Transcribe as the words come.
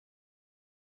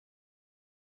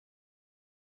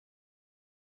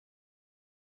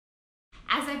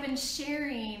As I've been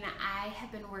sharing, I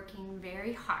have been working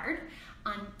very hard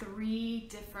on 3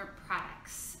 different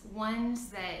products. Ones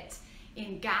that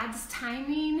in God's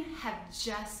timing have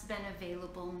just been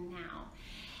available now.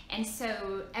 And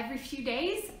so every few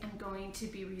days, I'm going to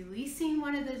be releasing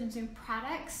one of those new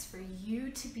products for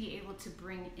you to be able to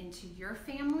bring into your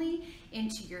family,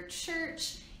 into your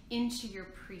church, into your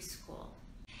preschool.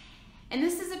 And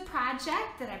this is a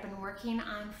project that I've been working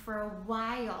on for a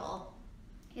while.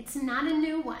 It's not a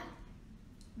new one,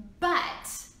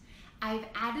 but I've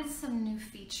added some new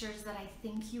features that I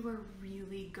think you are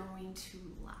really going to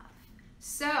love.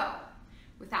 So,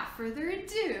 without further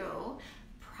ado,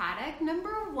 product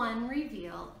number 1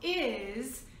 reveal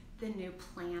is the new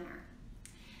planner.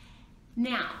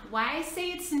 Now, why I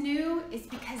say it's new is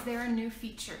because there are new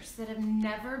features that have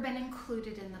never been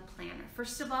included in the planner.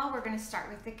 First of all, we're going to start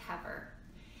with the cover.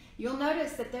 You'll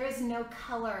notice that there is no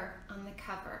color on the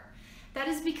cover. That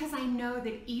is because I know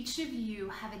that each of you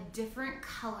have a different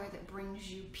color that brings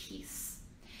you peace.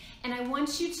 And I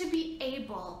want you to be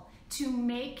able to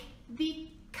make the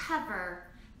cover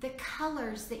the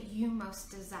colors that you most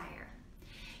desire.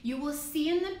 You will see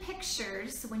in the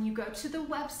pictures when you go to the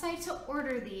website to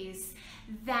order these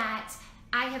that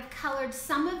I have colored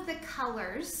some of the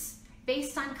colors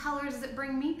based on colors that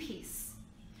bring me peace.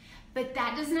 But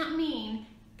that does not mean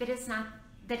that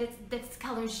it's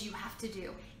colors you have to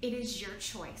do. It is your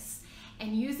choice.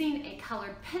 And using a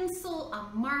colored pencil, a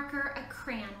marker, a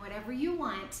crayon, whatever you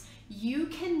want, you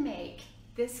can make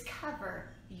this cover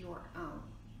your own.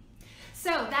 So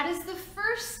that is the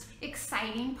first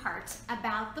exciting part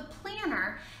about the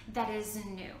planner that is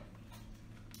new.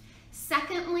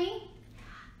 Secondly,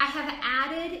 I have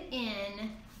added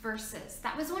in verses.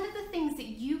 That was one of the things that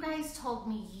you guys told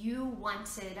me you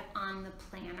wanted on the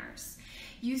planners.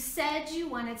 You said you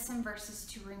wanted some verses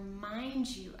to remind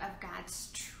you of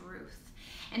God's truth.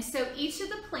 And so each of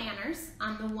the planners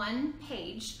on the one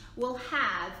page will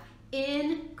have,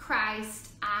 "In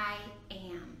Christ I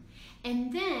am."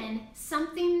 And then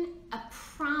something, a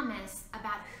promise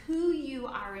about who you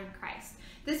are in Christ.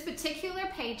 This particular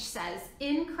page says,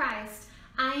 "In Christ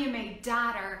I am a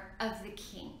daughter of the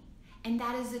King." And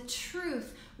that is a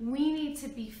truth we need to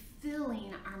be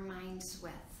filling our minds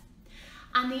with.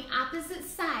 On the opposite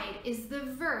side is the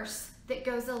verse that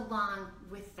goes along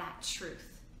with that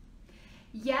truth.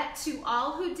 "Yet to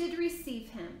all who did receive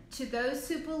him, to those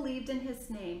who believed in his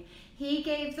name, he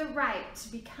gave the right to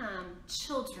become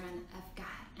children of God."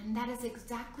 And that is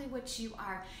exactly what you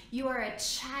are. You are a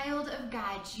child of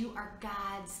God. You are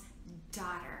God's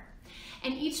daughter.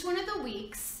 And each one of the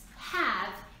weeks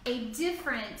have a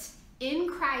different "In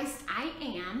Christ I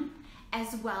am"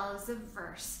 as well as a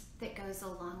verse that goes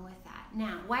along with that.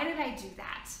 Now, why did I do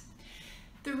that?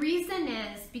 The reason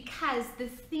is because the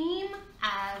theme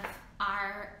of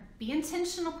our Be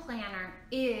Intentional Planner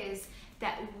is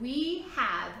that we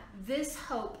have this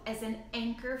hope as an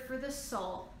anchor for the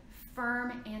soul,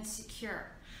 firm and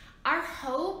secure. Our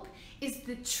hope is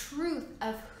the truth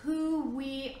of who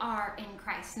we are in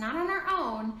Christ, not on our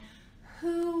own,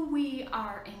 who we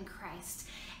are in Christ.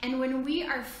 And when we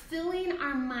are filling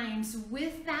our minds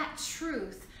with that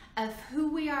truth of who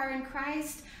we are in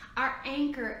Christ, our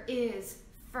anchor is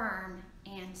firm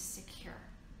and secure.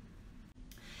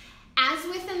 As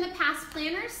within the past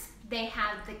planners, they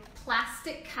have the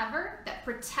plastic cover that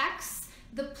protects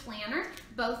the planner,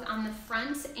 both on the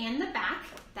front and the back.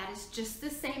 That is just the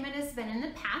same it has been in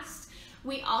the past.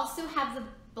 We also have the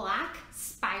black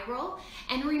spiral.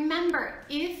 And remember,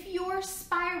 if your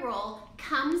spiral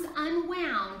comes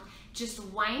unwound, just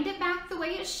wind it back the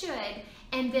way it should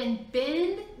and then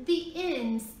bend the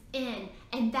ends in,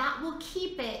 and that will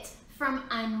keep it from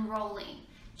unrolling.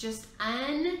 Just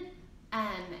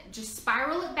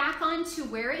spiral it back onto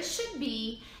where it should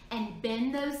be and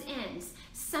bend those ends.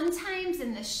 Sometimes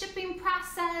in the shipping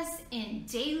process, in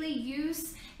daily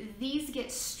use, these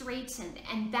get straightened,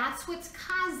 and that's what's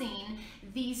causing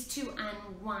these to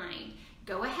unwind.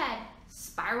 Go ahead,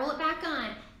 spiral it back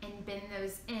on and bend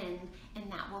those in,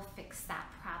 and that will fix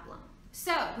that problem.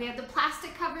 So we have the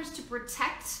plastic covers to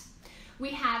protect. We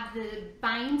have the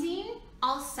binding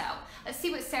also. Let's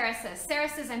see what Sarah says. Sarah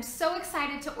says, "I'm so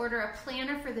excited to order a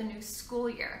planner for the new school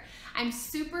year. I'm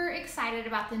super excited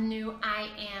about the new I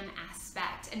am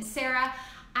aspect." And Sarah,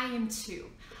 I am too.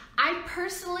 I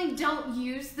personally don't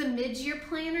use the mid-year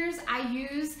planners. I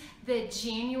use the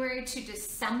January to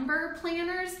December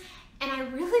planners. And I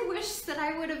really wish that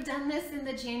I would have done this in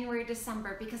the January,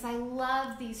 December, because I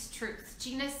love these truths.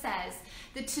 Gina says,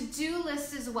 "The to-do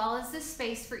list as well as the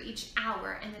space for each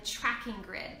hour and the tracking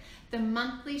grid, the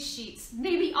monthly sheets,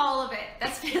 maybe all of it."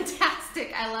 That's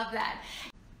fantastic. I love that.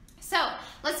 So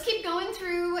let's keep going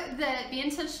through the Be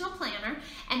Intentional Planner,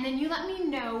 and then you let me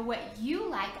know what you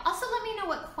like. Also, let me know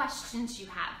what questions you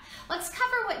have. Let's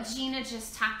cover what Gina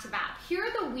just talked about. Here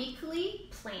are the weekly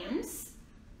plans,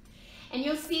 and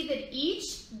you'll see that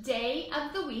each day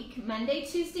of the week, Monday,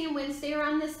 Tuesday, and Wednesday are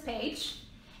on this page,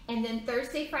 and then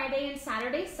Thursday, Friday, and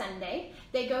Saturday, Sunday.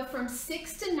 They go from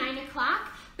 6 to 9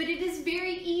 o'clock, but it is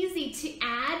very easy to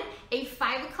add a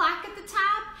 5 o'clock at the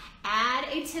top, add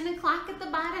a 10 o'clock at the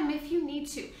bottom if you need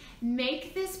to.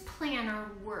 Make this planner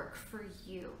work for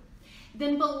you.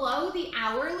 Then below the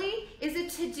hourly is a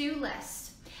to-do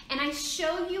list. And I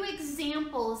show you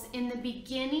examples in the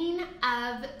beginning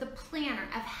of the planner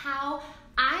of how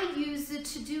I use the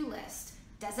to-do list.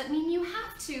 Doesn't mean you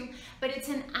have to, but it's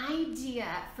an idea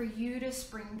for you to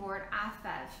springboard off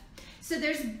of. So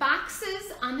there's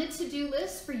boxes on the to-do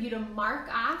list for you to mark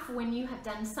off when you have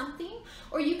done something,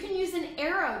 or you can use an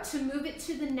arrow to move it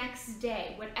to the next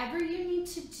day, whatever you need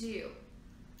to do.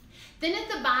 Then at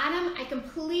the bottom, I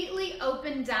completely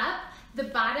opened up the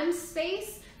bottom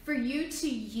space for you to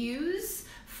use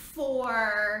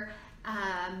for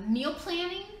meal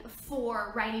planning,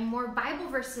 for writing more Bible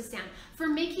verses down, for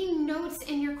making notes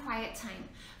in your quiet time,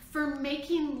 for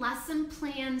making lesson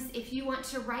plans if you want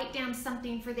to write down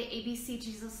something for the ABC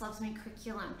Jesus Loves Me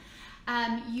curriculum.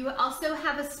 You also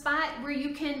have a spot where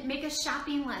you can make a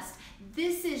shopping list.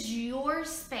 This is your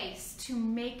space to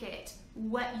make it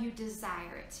what you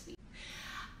desire it to be.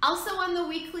 Also on the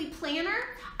weekly planner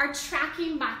are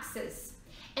tracking boxes.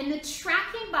 And the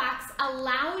tracking box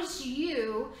allows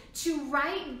you to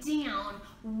write down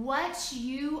what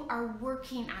you are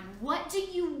working on. What do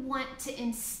you want to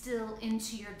instill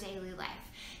into your daily life?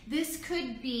 This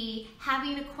could be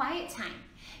having a quiet time,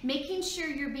 making sure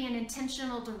you're being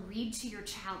intentional to read to your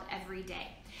child every day.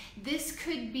 This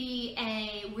could be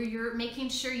where you're making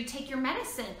sure you take your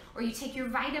medicine or you take your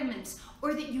vitamins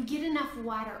or that you get enough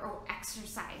water or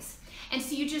exercise. And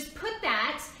so you just put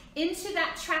that into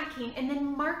that tracking and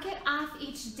then mark it off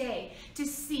each day to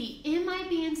see, am I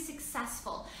being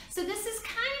successful? So this is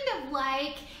kind of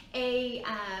like a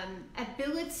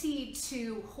ability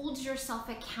to hold yourself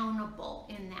accountable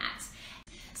in that.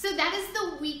 So that is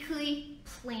the weekly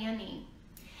planning.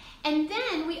 And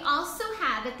then we also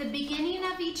have at the beginning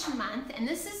of each month, and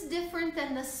this is different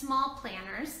than the small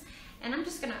planners, and I'm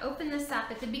just going to open this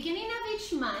up. At the beginning of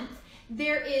each month,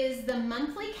 there is the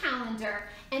monthly calendar,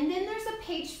 and then there's a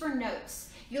page for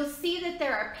notes. You'll see that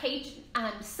there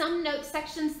are some note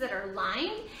sections that are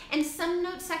lined and some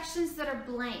note sections that are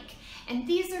blank. And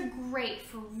these are great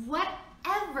for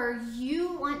whatever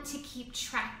you want to keep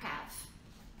track of.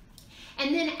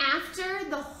 And then after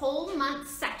the whole month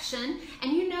section,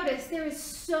 and you notice there is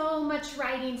so much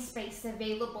writing space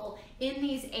available in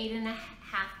these 8.5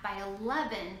 by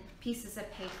 11 pieces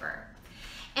of paper.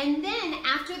 And then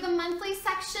after the monthly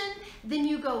section, then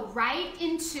you go right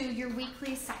into your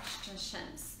weekly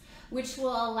sections, which will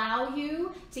allow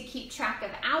you to keep track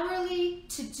of hourly,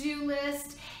 to-do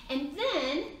list, and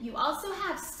then you also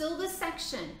have still the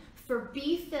section for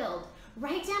Be Filled.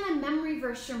 Write down a memory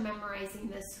verse you're memorizing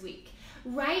this week.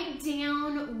 Write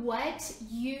down what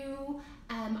you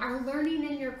are learning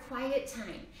in your quiet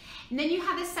time. And then you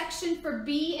have a section for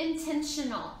Be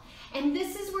Intentional. And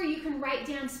this is where you can write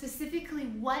down specifically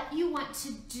what you want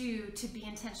to do to be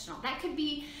intentional. That could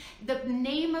be the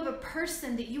name of a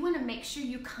person that you want to make sure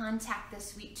you contact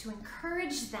this week to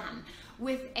encourage them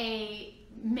with a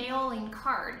mailing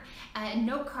card, a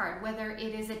note card, whether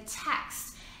it is a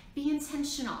text. Be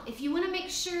intentional. If you want to make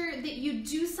sure that you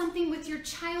do something with your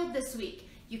child this week,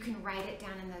 you can write it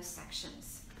down in those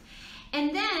sections.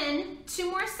 And then 2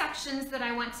 more sections that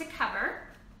I want to cover.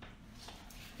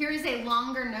 Here is a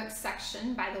longer notes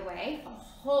section, by the way, a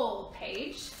whole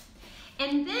page.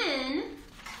 And then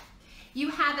you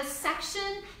have a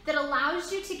section that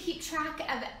allows you to keep track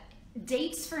of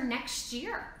dates for next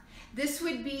year. This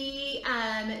would be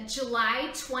July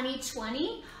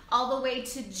 2020 all the way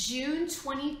to June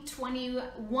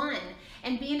 2021,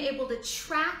 and being able to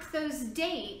track those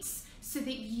dates so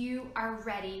that you are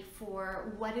ready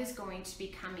for what is going to be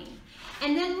coming.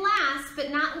 And then last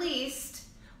but not least,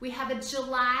 we have a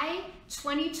July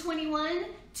 2021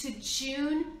 to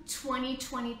June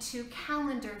 2022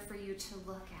 calendar for you to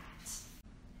look at.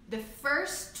 The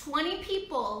first 20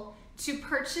 people to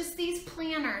purchase these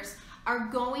planners are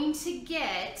going to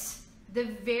get the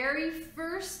very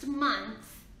first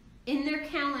month in their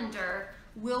calendar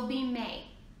will be May.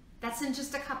 That's in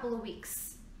just a couple of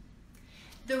weeks.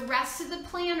 The rest of the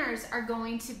planners are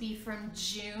going to be from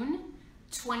June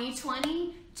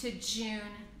 2020 to June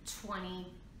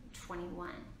 2021.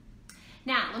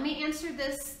 Now, let me answer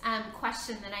this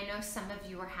question that I know some of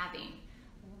you are having.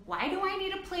 why do I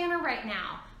need a planner right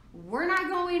now? We're not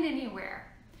going anywhere.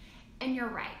 And you're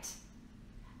right.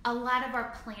 A lot of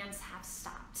our plans have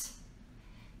stopped.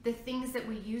 The things that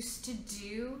we used to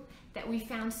do that we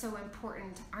found so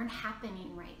important aren't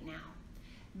happening right now.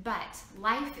 But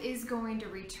life is going to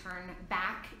return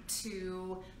back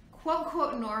to quote,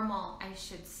 quote, normal, I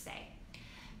should say.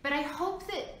 But I hope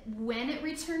that when it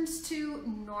returns to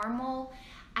normal,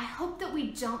 I hope that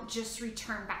we don't just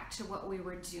return back to what we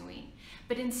were doing,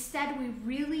 but instead we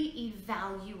really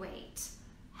evaluate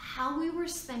how we were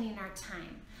spending our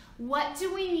time. What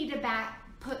do we need to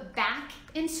put back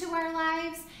into our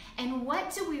lives, and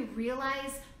what do we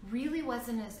realize really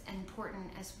wasn't as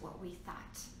important as what we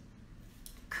thought?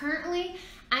 Currently,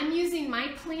 I'm using my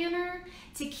planner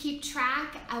to keep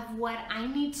track of what I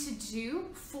need to do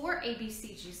for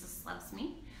ABC Jesus Loves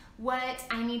Me, what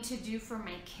I need to do for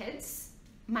my kids,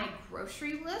 my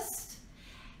grocery list,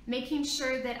 making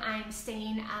sure that I'm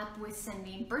staying up with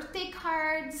sending birthday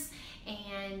cards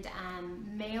and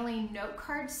mailing note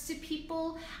cards to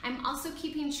people. I'm also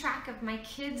keeping track of my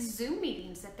kids' Zoom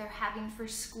meetings that they're having for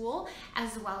school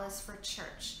as well as for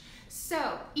church.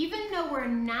 So even though we're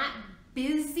not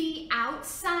busy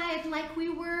outside like we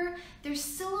were, there's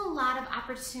still a lot of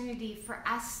opportunity for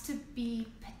us to be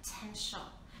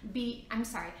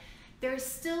there's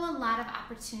still a lot of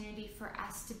opportunity for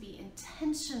us to be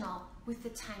intentional with the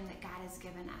time that God has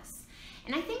given us.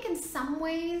 And I think in some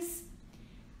ways,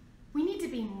 we need to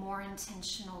be more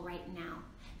intentional right now,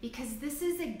 because this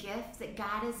is a gift that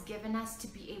God has given us to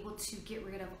be able to get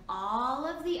rid of all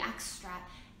of the extra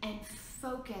and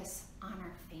focus on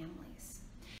our families.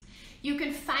 You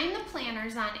can find the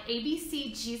planners on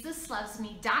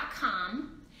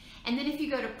ABCJesusLovesMe.com, and then if you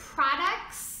go to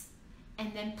products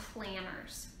and then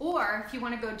planners, or if you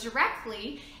want to go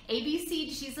directly,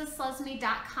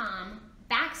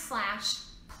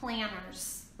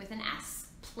 ABCJesusLovesMe.com/planners with an S,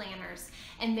 planners,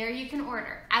 and there you can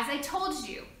order. As I told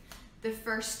you, the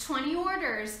first 20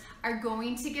 orders are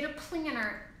going to get a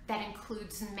planner that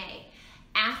includes May.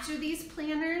 After these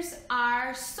planners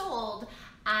are sold,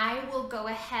 I will go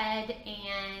ahead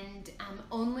and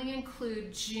only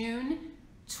include June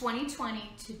 2020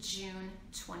 to June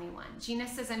 21. Gina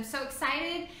says, I'm so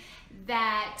excited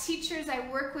that teachers I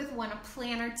work with want a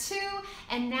planner too,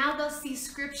 and now they'll see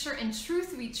scripture and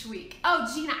truth each week. Oh,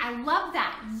 Gina, I love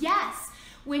that. Yes,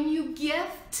 when you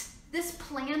gift this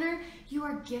planner, you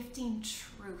are gifting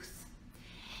truth.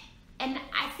 And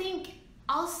I think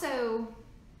also,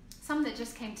 something that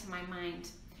just came to my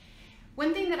mind,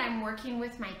 one thing that I'm working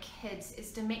with my kids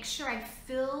is to make sure I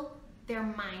fill their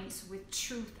minds with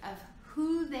truth of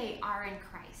who they are in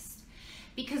Christ.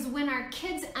 Because when our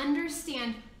kids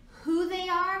understand who they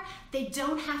are, they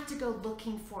don't have to go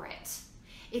looking for it.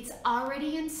 It's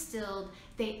already instilled,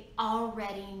 they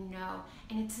already know.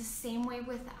 And it's the same way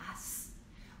with us.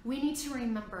 We need to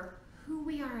remember who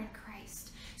we are in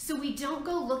Christ. So we don't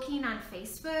go looking on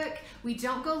Facebook, we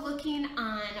don't go looking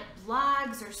on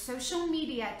blogs or social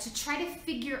media to try to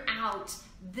figure out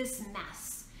this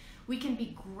mess. We can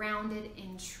be grounded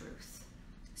in truth.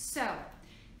 So,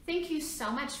 thank you so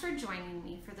much for joining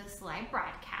me for this live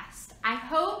broadcast. I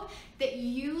hope that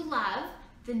you love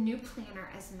the new planner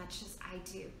as much as I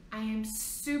do. I am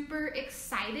super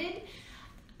excited.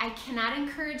 I cannot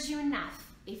encourage you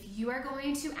enough. If you are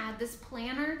going to add this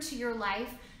planner to your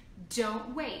life,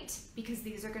 don't wait, because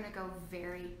these are going to go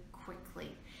very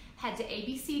quickly. Head to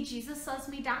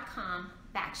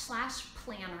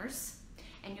ABCJesusLovesMe.com/planners,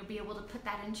 and you'll be able to put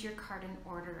that into your cart and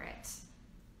order it.